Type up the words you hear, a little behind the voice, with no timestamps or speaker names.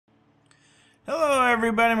Hello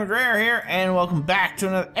everybody, MacGhriogair here, and welcome back to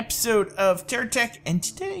another episode of TerraTech. And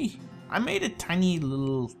today, I made a tiny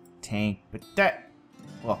little tank, but that,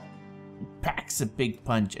 well, it packs a big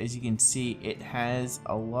punch. As you can see, it has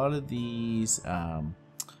a lot of these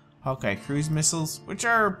Hawkeye cruise missiles, which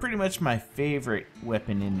are pretty much my favorite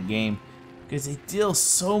weapon in the game, because they deal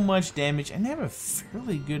so much damage and they have a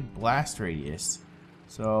fairly good blast radius.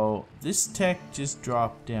 So this tech just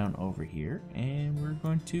dropped down over here, and we're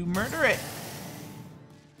going to murder it.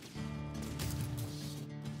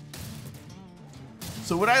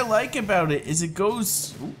 So what I like about it is it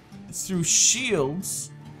goes through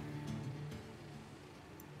shields.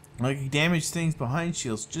 Like, it damage things behind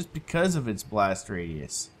shields just because of its blast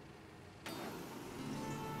radius.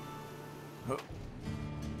 Oh.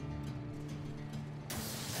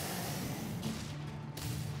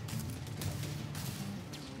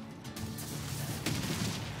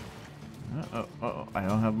 Uh-oh, I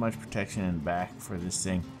don't have much protection in the back for this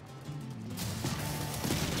thing.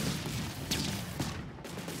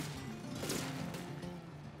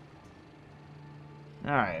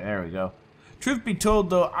 Alright, there we go. Truth be told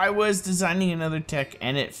though, I was designing another tech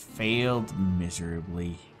and it failed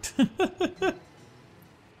miserably. I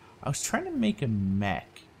was trying to make a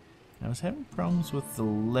mech. I was having problems with the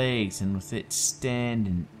legs and with it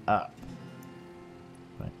standing up.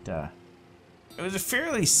 But, it was a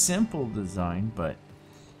fairly simple design, but...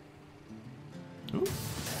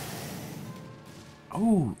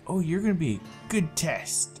 Ooh. Oh, you're gonna be a good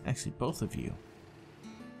test. Actually, both of you.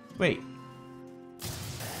 Wait.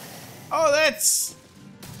 Oh, that's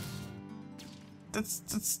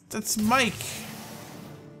Mike.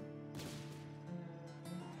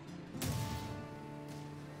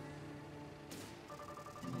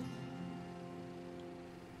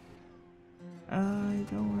 I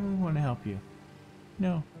don't really want to help you.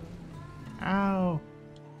 No. Ow.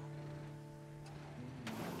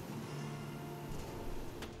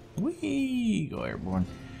 Whee! Go airborne.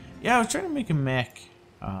 Yeah, I was trying to make a mech.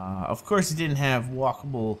 Of course, it didn't have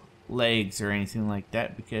walkable legs or anything like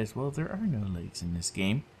that because, well, there are no legs in this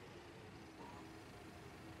game.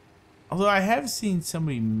 Although I have seen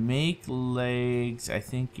somebody make legs, I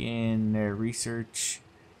think in their research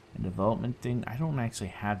and development thing. I don't actually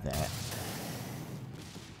have that.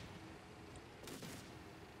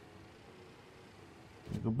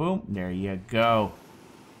 Go boom, there you go.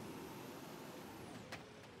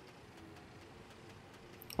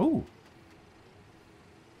 Oh.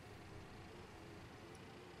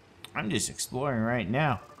 I'm just exploring right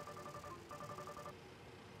now.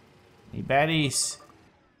 Any baddies?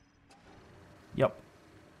 Yup.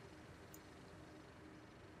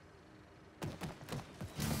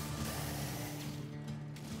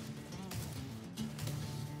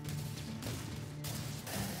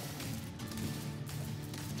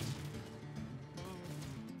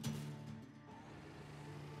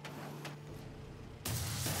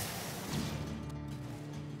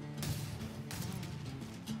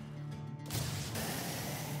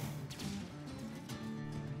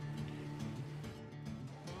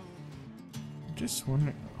 Just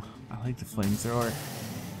wondering. I like the flamethrower.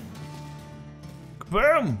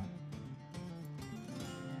 Boom!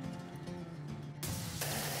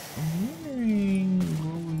 I'm wondering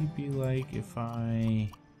what would it be like if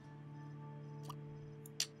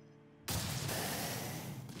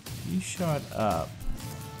you shot up.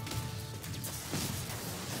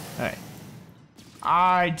 Alright.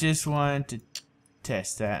 I just wanted to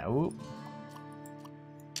test that. Oop.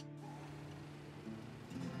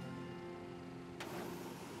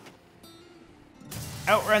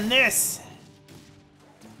 Outrun this!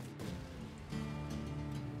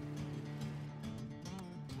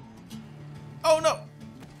 Oh no!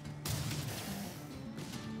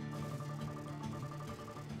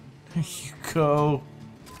 There you go.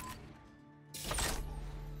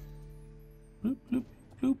 Bloop, bloop,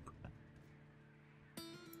 bloop.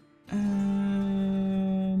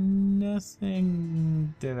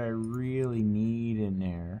 Nothing that I really need in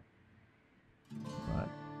there. But,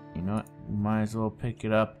 you know what? Might as well pick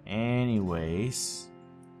it up anyways.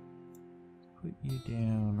 Put you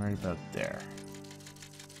down right about there.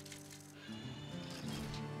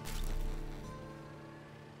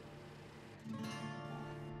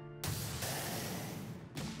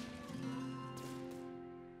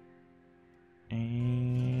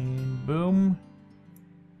 And boom.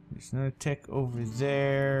 There's another tech over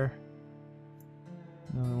there.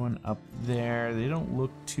 Another one up there. They don't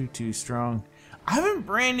look too strong. I haven't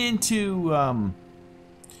ran into, I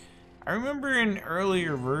remember in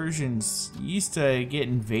earlier versions, you used to get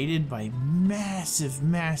invaded by massive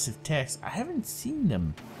techs. I haven't seen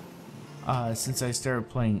them. since I started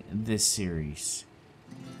playing this series.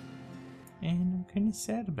 And I'm kind of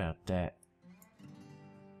sad about that.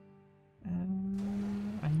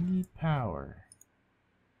 I need power.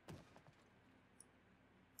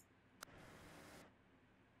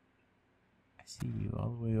 I see you all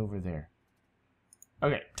the way over there.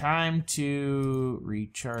 Okay, time to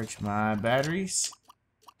recharge my batteries.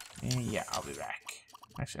 And yeah, I'll be back.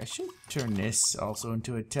 Actually, I should turn this also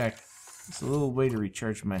into a tech. It's a little way to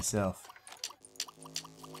recharge myself.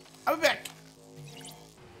 I'll be back.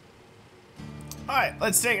 Alright,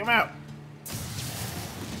 let's take him out.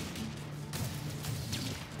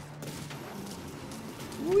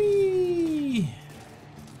 Whee!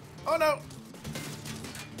 Oh no!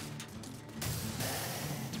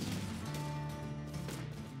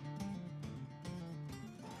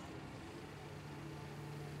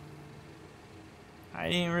 I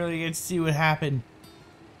didn't really get to see what happened.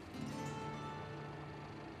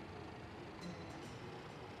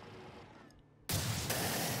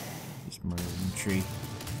 Just murdered the tree.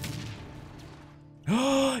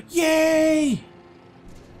 Oh, yay!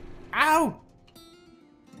 Ow!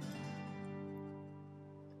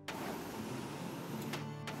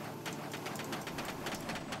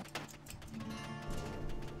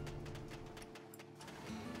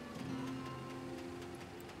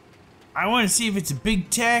 I want to see if it's a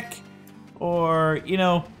big tech or, you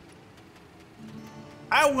know,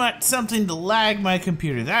 I want something to lag my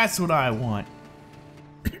computer. That's what I want.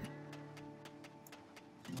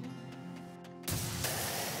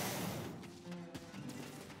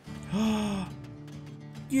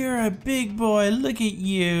 You're a big boy. Look at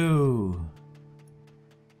you.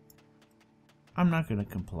 I'm not going to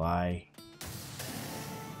comply.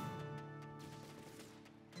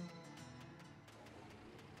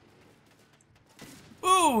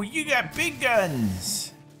 Ooh, you got big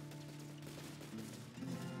guns.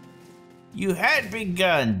 You had big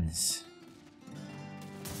guns.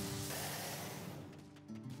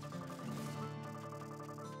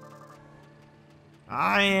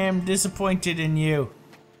 I am disappointed in you.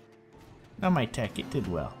 Not my tech, it did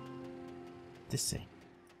well. This thing.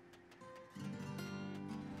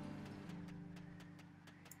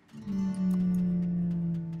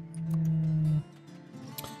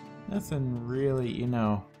 Nothing really, you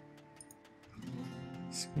know,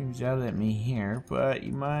 screams out at me here, but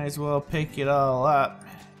you might as well pick it all up.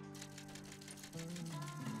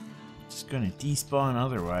 Just gonna despawn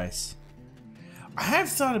otherwise. I have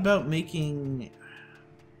thought about making,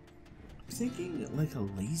 I'm thinking like a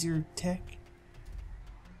laser tech.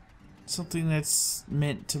 Something that's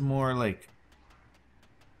meant to more like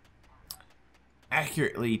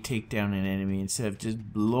accurately take down an enemy instead of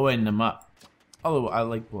just blowing them up. Although I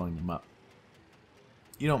like blowing them up.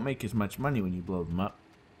 You don't make as much money when you blow them up.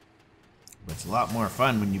 But it's a lot more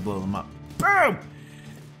fun when you blow them up. Boom!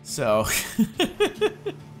 So.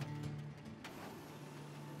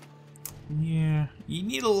 Yeah. You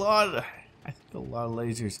need a lot of, I think a lot of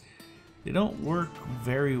lasers. They don't work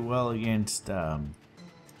very well against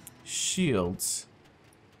shields.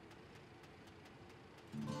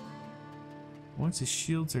 Once the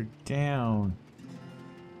shields are down.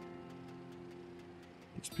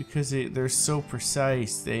 Just because they're so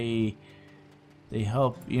precise, they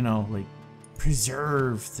help, you know, like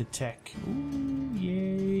preserve the tech. Ooh,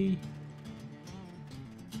 yay!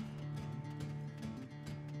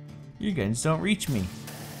 Your guns don't reach me.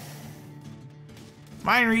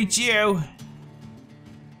 Mine reach you.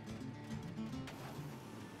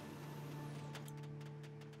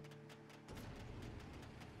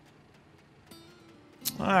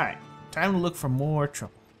 All right, time to look for more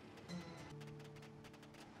trouble.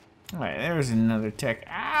 Alright, there's another tech.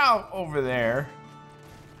 Ow! Over there.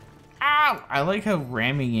 Ow! I like how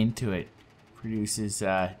ramming into it produces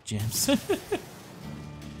gems.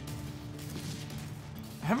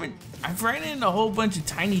 I've ran into a whole bunch of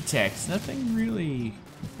tiny techs. Nothing really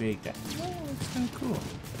big. Oh, that's kind of cool.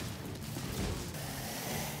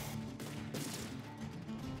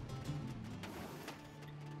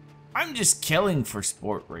 I'm just killing for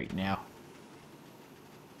sport right now.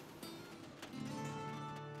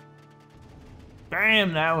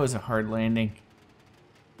 Bam! That was a hard landing.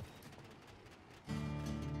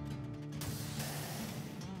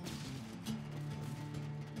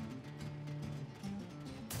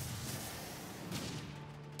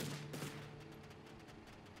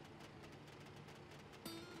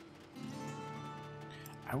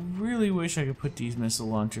 I really wish I could put these missile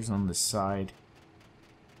launchers on the side.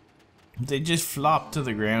 They just flop to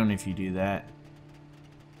the ground if you do that.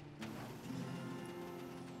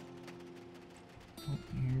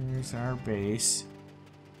 Here's our base.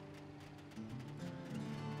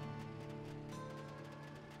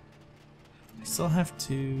 I still have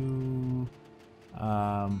to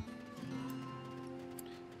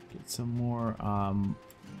get some more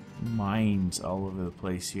mines all over the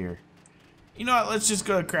place here. You know what? Let's just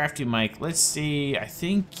go to Crafty Mike. Let's see. I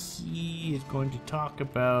think he is going to talk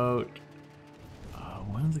about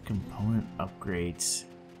one of the component upgrades.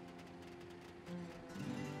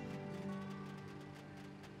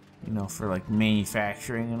 You know, for like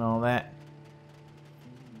manufacturing and all that.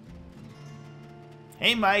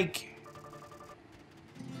 Hey, Mike.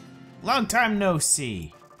 Long time no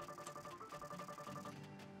see.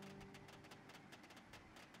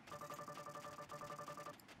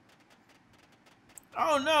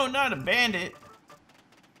 Oh no, not a bandit.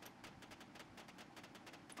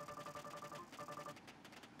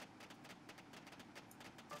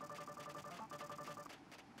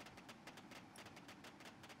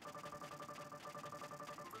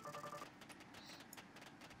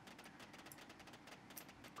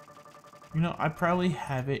 You know, I probably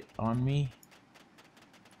have it on me.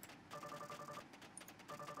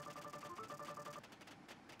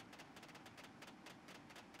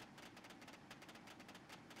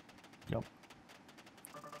 Yep.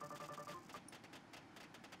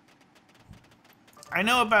 I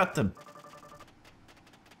know about the...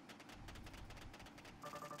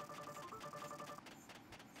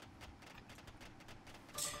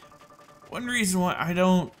 One reason why I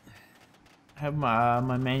don't have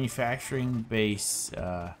my manufacturing base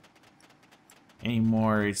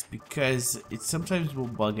anymore is because it sometimes will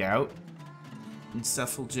bug out and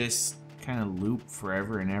stuff will just kind of loop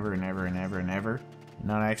forever and ever and ever and ever and ever and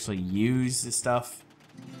not actually use the stuff.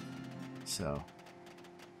 So,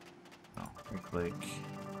 oh, right click.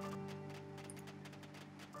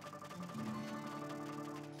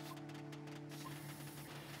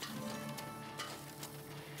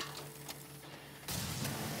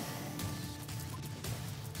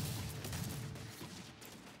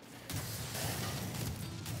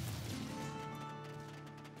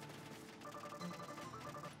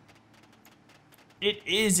 It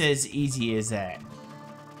is as easy as that.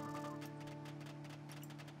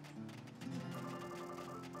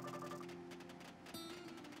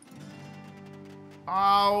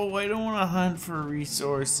 Oh, I don't want to hunt for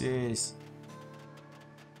resources.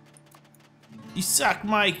 You suck,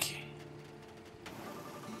 Mike.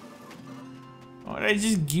 Why did I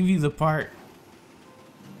just give you the part?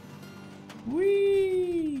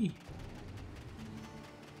 Whee!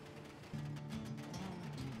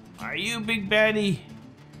 Are you big baddie?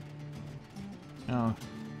 Oh,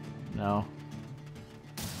 no.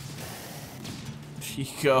 There you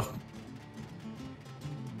go.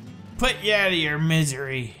 Put you out of your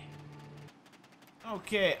misery.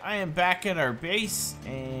 Okay, I am back at our base,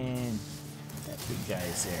 and that big guy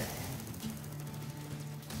is there.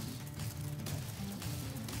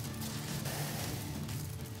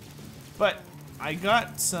 But I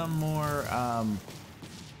got some more, some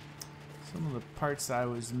of the parts that I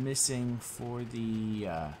was missing for the,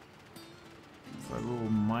 for little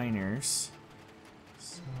miners.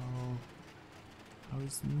 So, I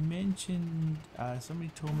was mentioned,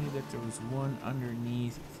 somebody told me that there was one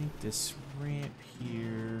underneath, I think this ramp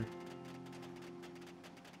here.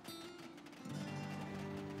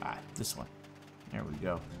 Ah, this one. There we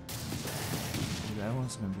go. That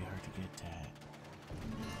one's gonna be hard to get at.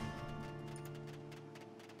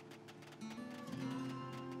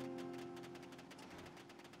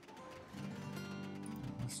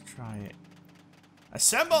 Let's try it.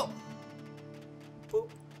 Assemble! Boop.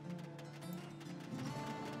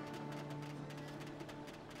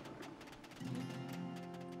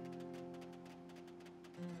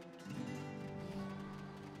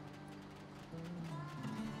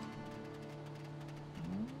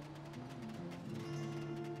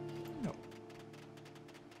 No.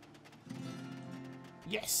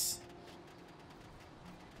 Yes!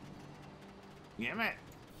 Yeah, man.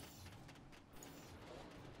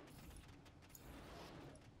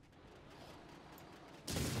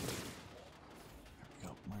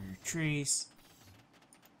 Trees.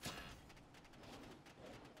 Am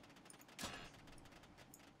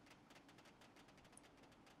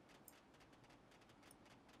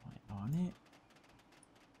I on it?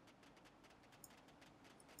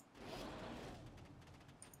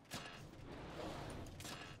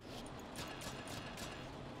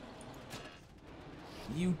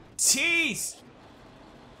 You tease!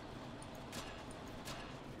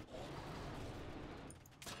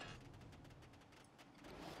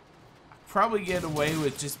 Probably get away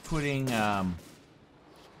with just putting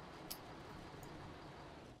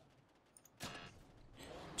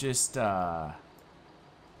just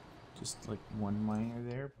like one miner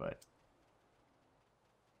there, but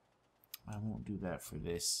I won't do that for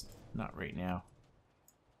this. Not right now.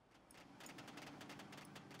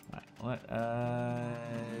 Alright, let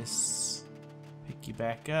us pick you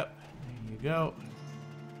back up. There you go.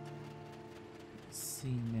 Let's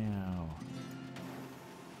see now.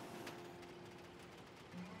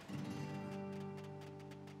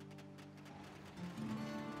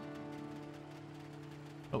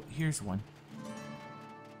 Oh, here's one.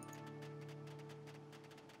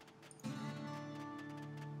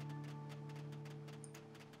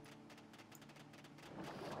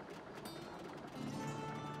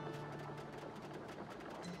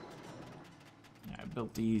 I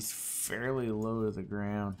built these fairly low to the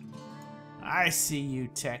ground. I see you,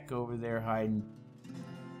 tech, over there hiding.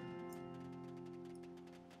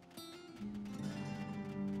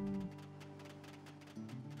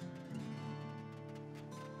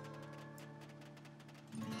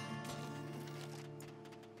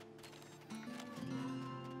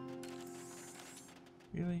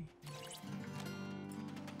 Really?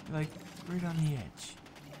 You're like right on the edge.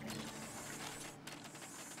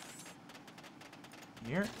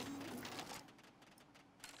 Here?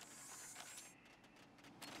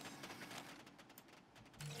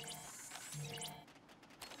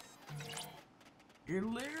 You're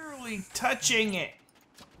literally touching it.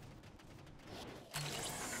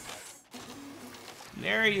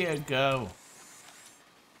 There you go.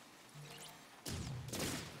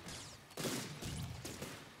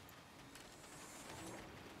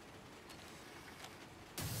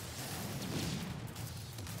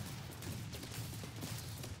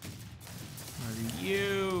 What are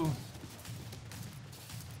you?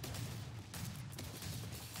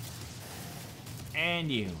 And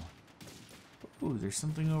you. Ooh, there's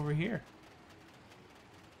something over here.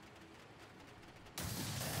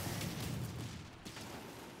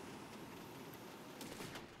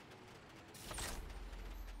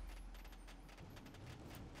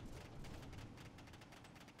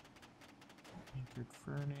 Anchored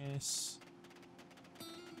furnace.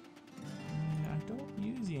 I don't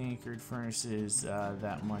use the anchored furnaces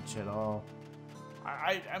that much at all.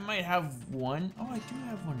 I might have one. Oh, I do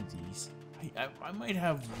have one of these. I might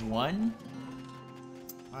have one.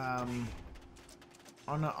 On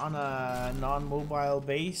a non-mobile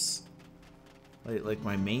base, like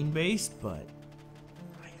my main base, but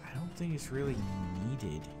I don't think it's really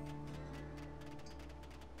needed.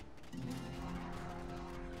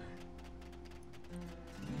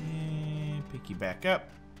 And pick you back up.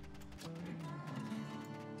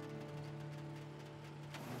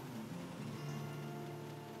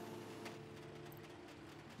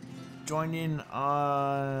 Join in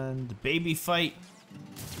on the baby fight.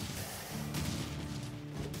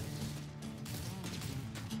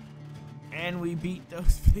 And we beat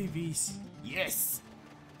those babies. Yes!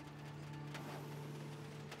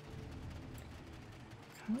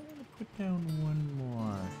 I'm gonna put down one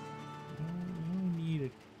more. We only need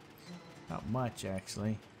a... not much,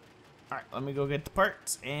 actually. Alright, let me go get the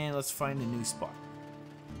parts, and let's find a new spot.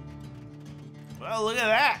 Well, look at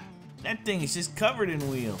that! That thing is just covered in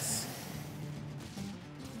wheels.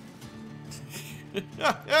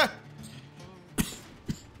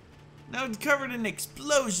 Now it's covered in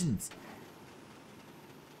explosions.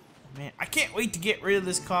 Man, I can't wait to get rid of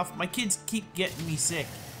this cough. My kids keep getting me sick.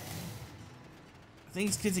 I think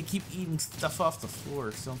it's because they keep eating stuff off the floor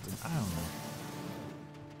or something. I don't know.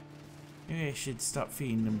 Maybe I should stop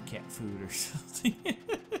feeding them cat food or something.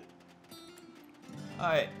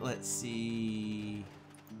 Alright, let's see.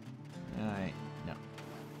 Alright, no.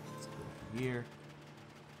 Let's go over here.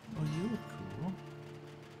 Oh, you look cool.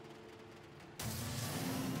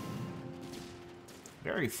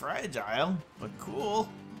 Very fragile, but cool.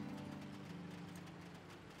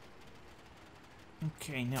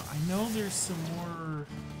 Okay, now I know there's some more.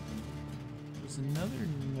 There's another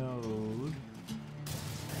node.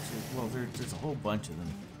 Well, there's a whole bunch of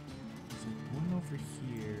them. There's one over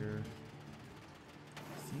here.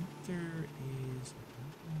 I think there is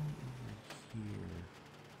one over here.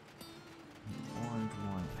 An orange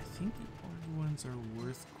one. I think the orange ones are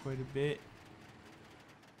worth quite a bit.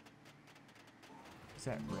 Is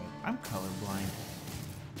that red? I'm colorblind.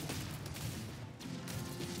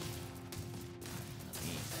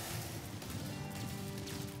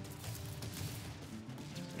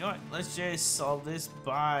 You know what? Let's just solve this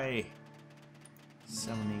by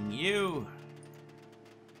summoning you.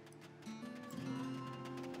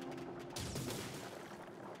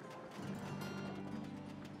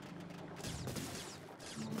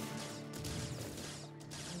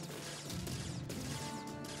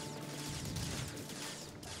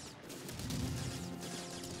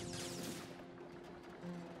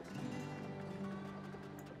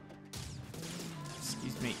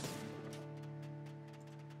 with me.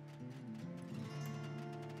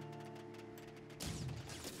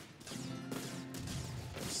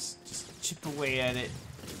 Just chip away at it.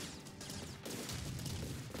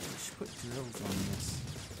 I should put drills on this.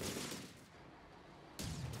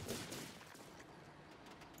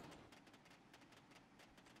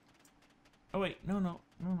 Oh wait, no.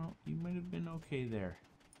 You might have been okay there.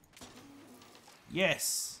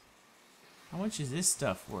 Yes. How much is this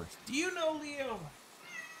stuff worth? Do you know, Leo?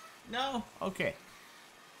 No? Okay.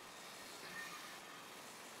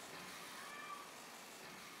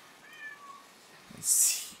 Let's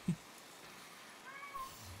see.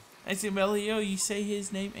 I say, well, Leo, you say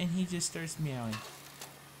his name and he just starts meowing.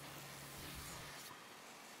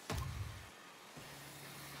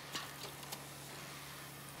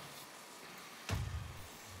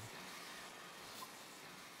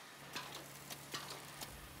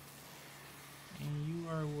 And you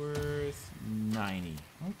are worth 90.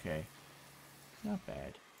 Okay. Not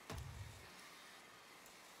bad.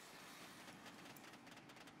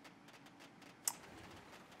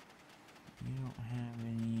 You don't have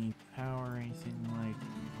any power or anything like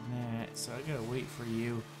that, so I gotta wait for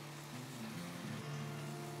you.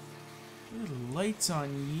 Look at the lights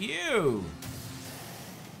on you!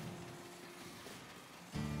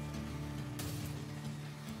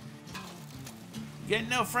 You got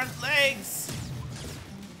no front legs!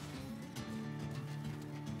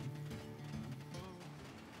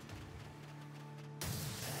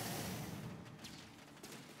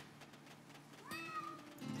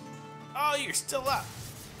 Oh, you're still up.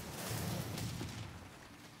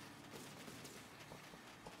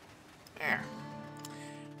 There.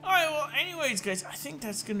 Alright, well, anyways, guys, I think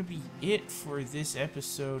that's going to be it for this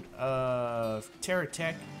episode of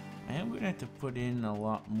TerraTech. I am going to have to put in a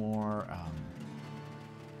lot more,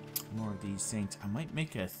 more of these things. I might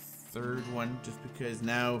make a third one just because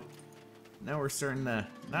now we're starting to,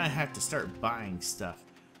 now I have to start buying stuff.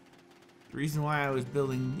 The reason why I was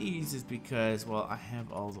building these is because, well, I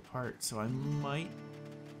have all the parts, so I might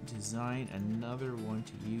design another one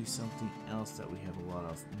to use something else that we have a lot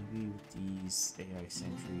of. Maybe with these AI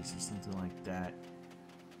sentries or something like that.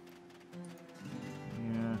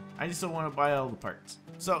 Yeah, I just don't want to buy all the parts.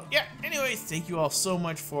 So, yeah, anyways, thank you all so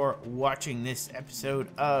much for watching this episode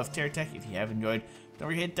of TerraTech. If you have enjoyed, don't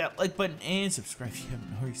forget to hit that like button and subscribe if you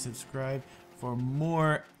haven't already subscribed for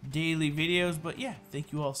more daily videos. But yeah,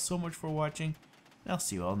 thank you all so much for watching, and I'll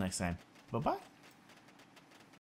see you all next time. Bye-bye.